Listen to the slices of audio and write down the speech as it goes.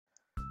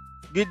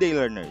Good day,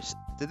 learners.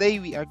 Today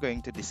we are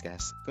going to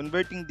discuss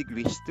converting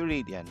degrees to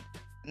radian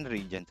and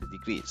radian to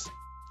degrees.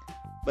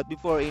 But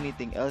before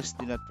anything else,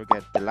 do not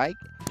forget to like,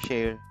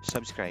 share,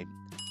 subscribe,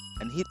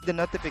 and hit the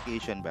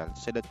notification bell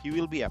so that you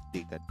will be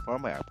updated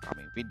for my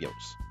upcoming videos.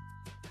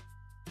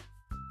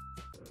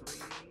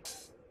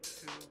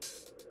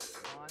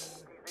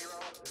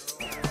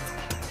 4.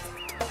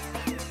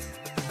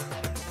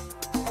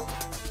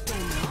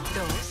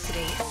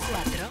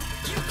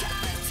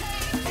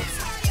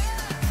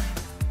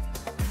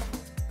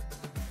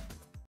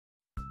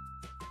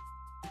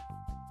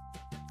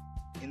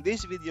 In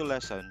this video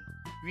lesson,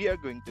 we are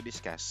going to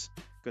discuss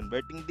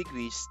converting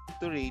degrees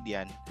to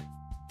radian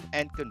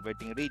and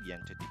converting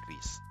radian to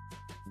degrees.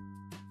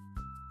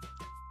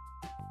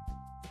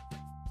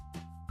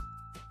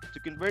 To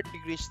convert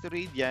degrees to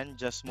radian,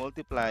 just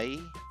multiply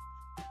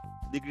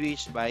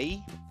degrees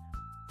by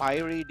pi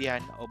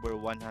radian over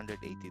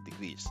 180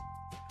 degrees.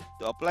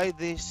 To apply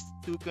these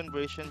two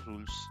conversion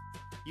rules,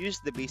 use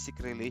the basic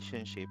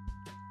relationship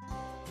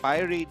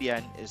pi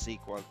radian is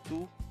equal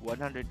to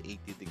 180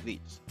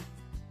 degrees.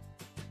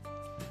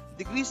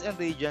 Degrees and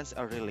radians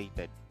are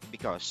related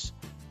because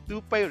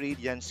 2 pi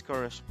radians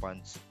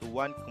corresponds to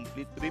one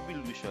complete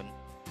revolution,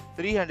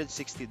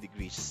 360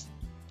 degrees.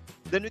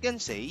 Then we can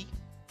say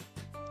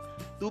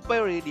 2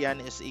 pi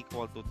radian is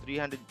equal to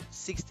 360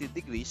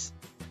 degrees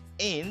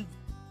and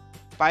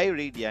pi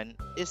radian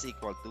is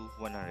equal to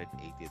 180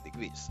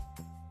 degrees.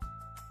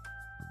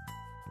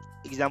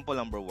 Example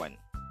number 1.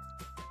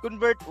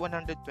 Convert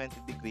 120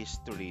 degrees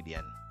to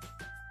radian.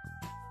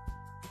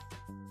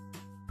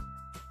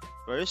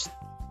 First,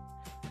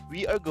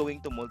 we are going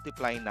to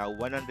multiply now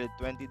 120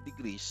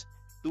 degrees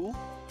to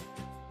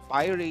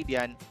pi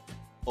radian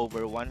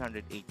over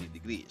 180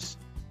 degrees.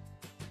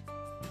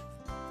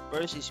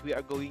 First is we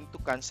are going to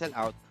cancel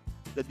out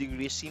the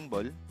degree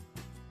symbol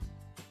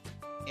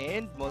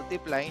and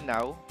multiply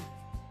now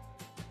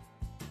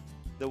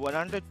the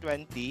 120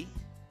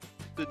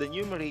 to the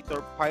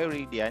numerator pi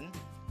radian,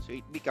 so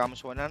it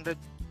becomes 120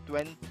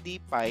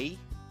 pi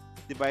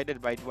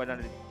divided by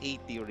 180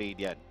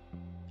 radian.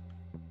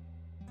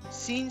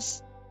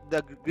 Since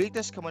the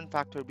greatest common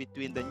factor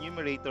between the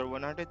numerator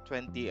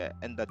 120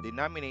 and the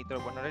denominator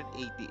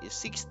 180 is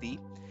 60,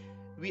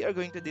 we are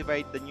going to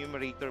divide the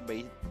numerator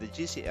by the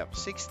GCF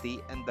 60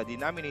 and the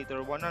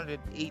denominator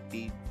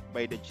 180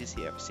 by the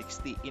GCF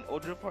 60 in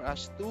order for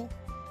us to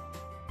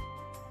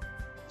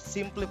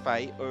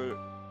simplify or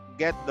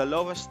get the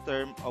lowest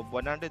term of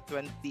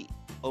 120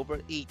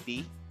 over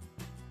 80.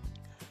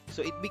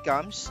 So it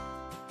becomes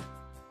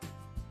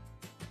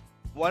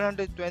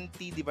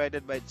 120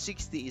 divided by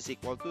 60 is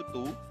equal to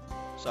 2.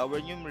 So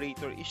our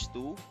numerator is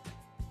 2.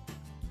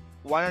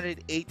 180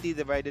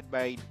 divided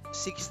by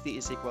 60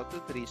 is equal to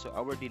 3. So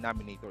our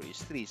denominator is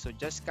 3. So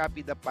just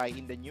copy the pi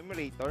in the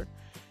numerator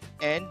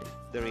and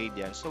the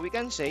radian. So we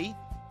can say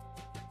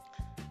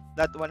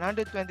that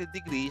 120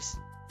 degrees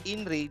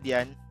in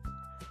radian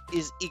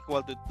is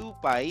equal to 2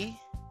 pi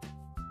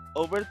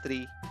over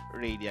 3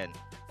 radian.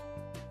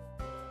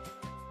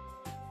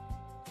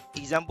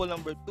 Example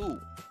number 2.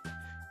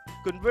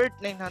 Convert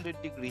 900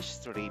 degrees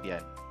to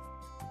radian.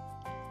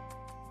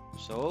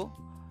 So,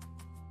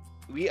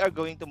 we are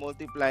going to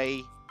multiply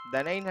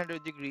the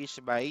 900 degrees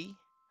by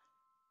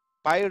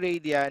pi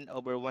radian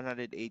over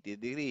 180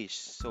 degrees.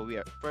 So, we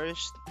are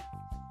first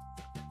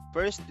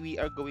we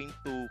are going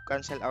to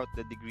cancel out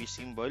the degree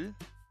symbol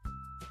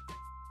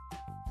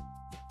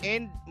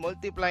and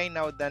multiply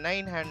now the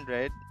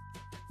 900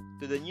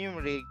 to the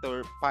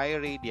numerator pi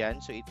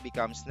radian. So, it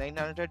becomes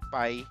 900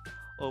 pi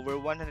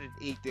over 180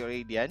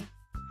 radian.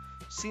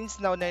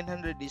 Since now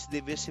 900 is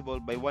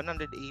divisible by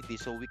 180,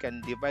 so we can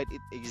divide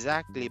it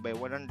exactly by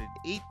 180,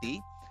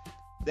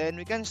 then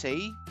we can say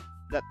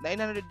that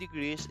 900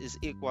 degrees is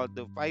equal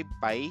to 5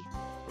 pi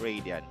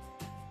radian.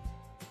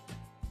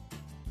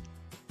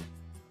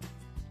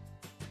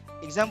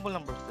 Example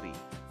number 3.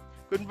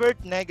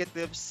 Convert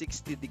negative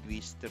 60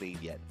 degrees to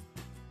radian.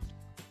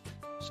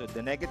 So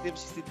the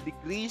negative 60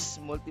 degrees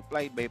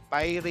multiplied by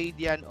pi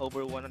radian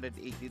over 180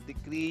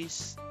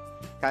 degrees,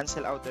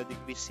 cancel out the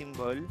degree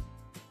symbol,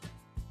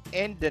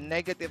 and the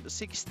negative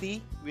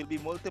 60 will be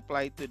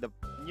multiplied to the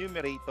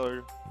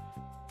numerator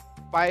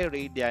pi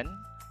radian.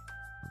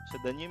 So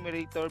the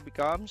numerator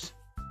becomes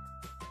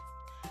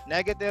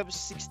negative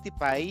 60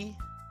 pi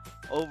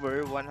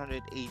over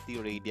 180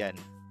 radian.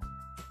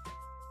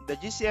 The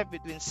GCF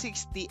between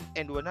 60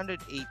 and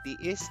 180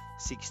 is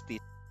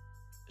 60.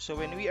 So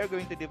when we are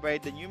going to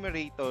divide the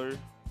numerator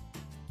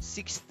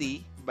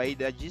 60 by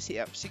the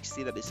GCF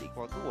 60, that is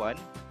equal to 1,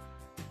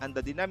 and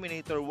the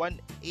denominator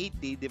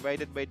 180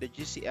 divided by the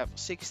GCF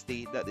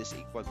 60, that is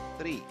equal to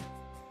 3.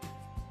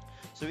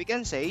 So we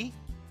can say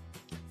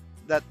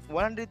that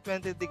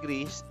 120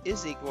 degrees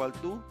is equal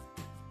to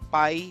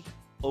pi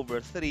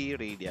over 3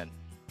 radian.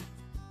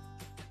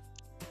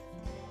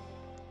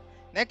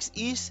 Next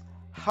is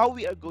how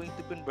we are going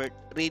to convert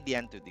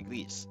radian to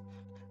degrees.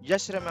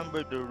 Just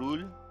remember the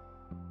rule.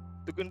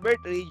 To convert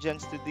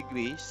radians to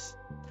degrees,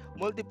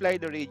 multiply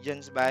the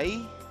radians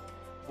by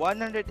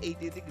 180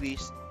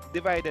 degrees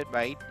divided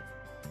by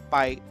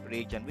pi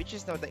radian, which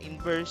is now the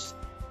inverse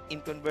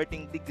in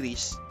converting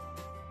degrees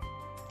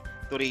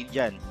to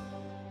radian.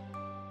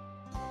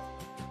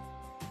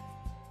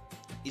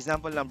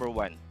 Example number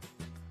 1.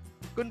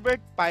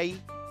 Convert pi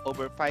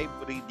over 5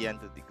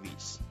 radian to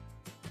degrees.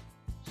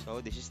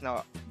 So this is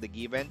now the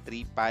given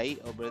 3 pi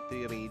over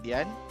 3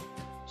 radian.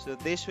 So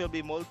this will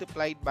be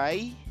multiplied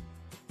by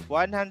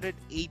 180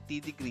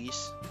 degrees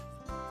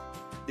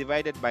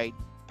divided by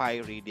pi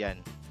radian.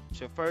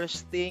 So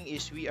first thing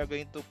is we are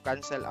going to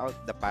cancel out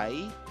the pi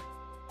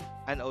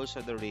and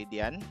also the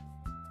radian.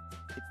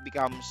 It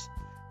becomes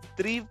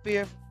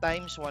 3/5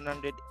 times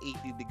 180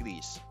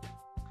 degrees.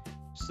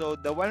 So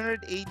the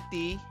 180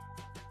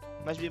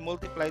 must be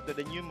multiplied to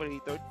the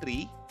numerator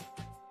 3.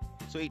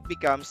 So it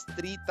becomes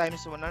 3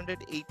 times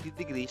 180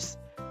 degrees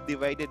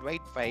divided by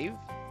 5.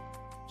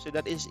 So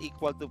that is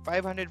equal to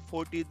 540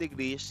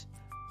 degrees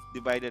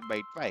divided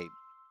by 5.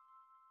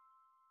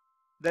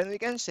 Then we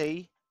can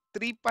say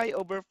 3 pi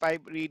over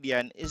 5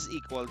 radian is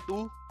equal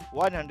to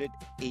 108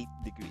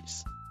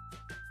 degrees.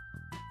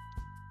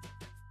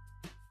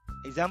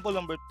 Example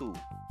number 2.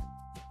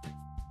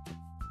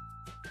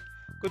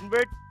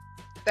 Convert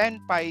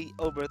 10 pi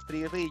over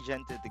 3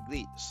 radian to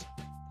degrees.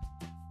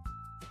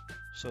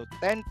 So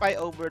 10 pi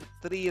over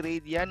 3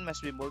 radian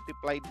must be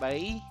multiplied by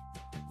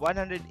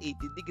 180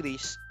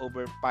 degrees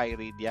over pi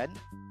radian.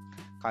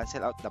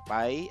 Cancel out the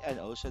pi and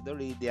also the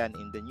radian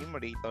in the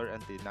numerator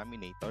and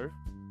denominator.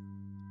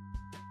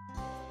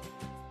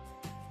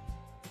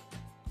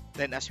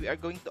 Then as we are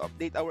going to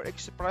update our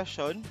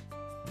expression,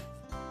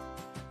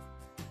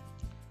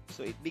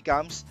 so it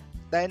becomes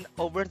 10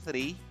 over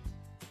 3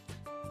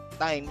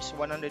 times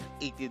 180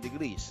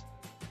 degrees.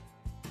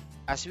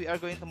 As we are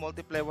going to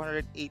multiply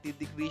 180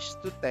 degrees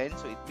to 10,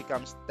 so it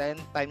becomes 10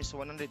 times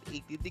 180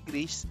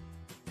 degrees.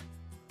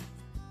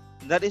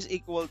 That is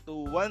equal to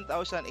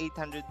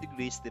 1,800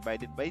 degrees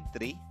divided by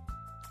 3.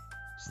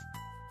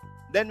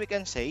 Then we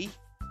can say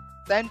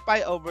 10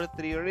 pi over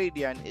 3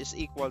 radian is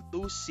equal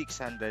to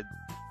 600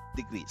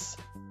 degrees.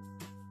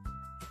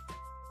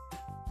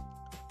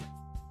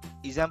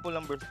 Example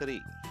number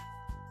 3.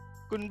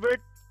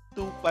 Convert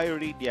 2 pi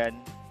radian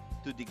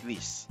to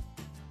degrees.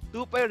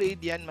 2 pi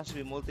radian must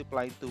be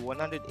multiplied to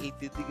 180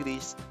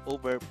 degrees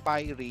over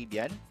pi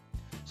radian.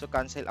 So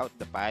cancel out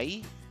the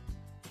pi,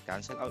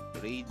 cancel out the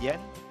radian.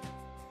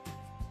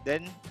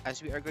 Then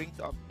as we are going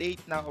to update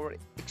now our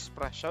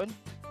expression,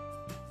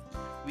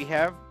 we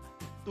have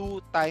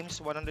 2 times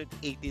 180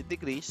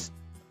 degrees.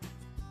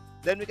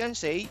 Then we can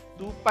say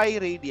 2 pi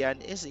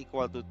radian is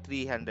equal to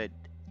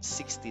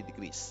 360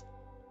 degrees.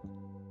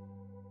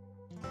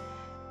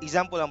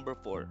 Example number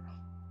 4.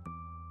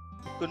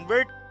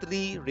 Convert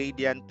 3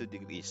 radian to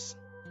degrees.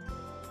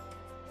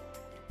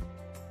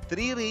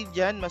 3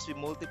 radian must be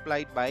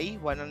multiplied by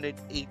 180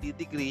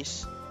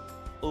 degrees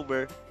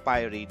over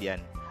pi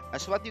radian.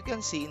 As what you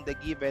can see in the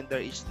given,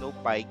 there is no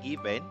pi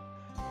given.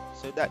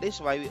 So that is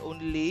why we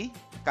only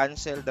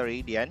cancel the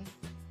radian.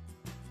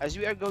 As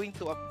we are going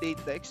to update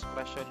the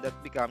expression, that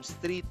becomes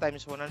 3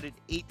 times 180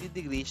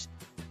 degrees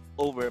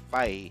over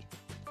pi.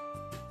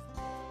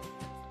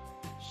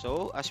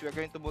 So, as we are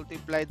going to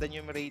multiply the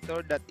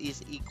numerator, that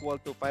is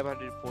equal to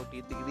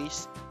 540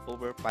 degrees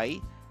over pi.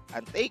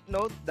 And take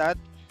note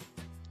that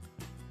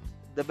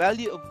the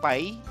value of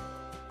pi,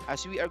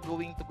 as we are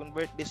going to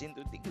convert this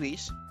into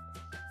degrees,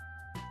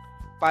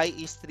 pi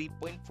is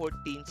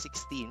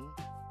 3.1416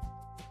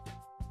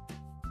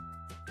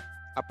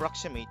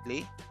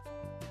 approximately.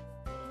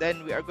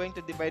 Then we are going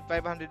to divide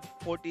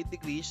 540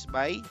 degrees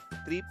by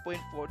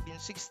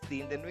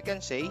 3.1416. Then we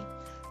can say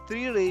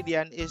 3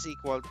 radian is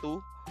equal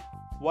to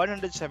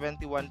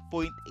 171.89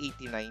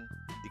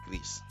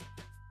 degrees.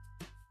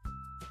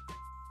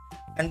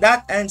 And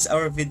that ends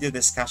our video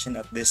discussion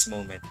at this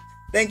moment.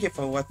 Thank you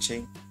for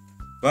watching.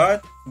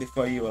 But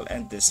before you will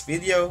end this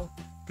video,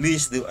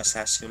 please do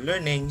assess your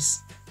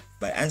learnings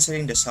by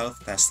answering the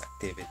self-test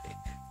activity.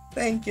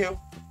 Thank you.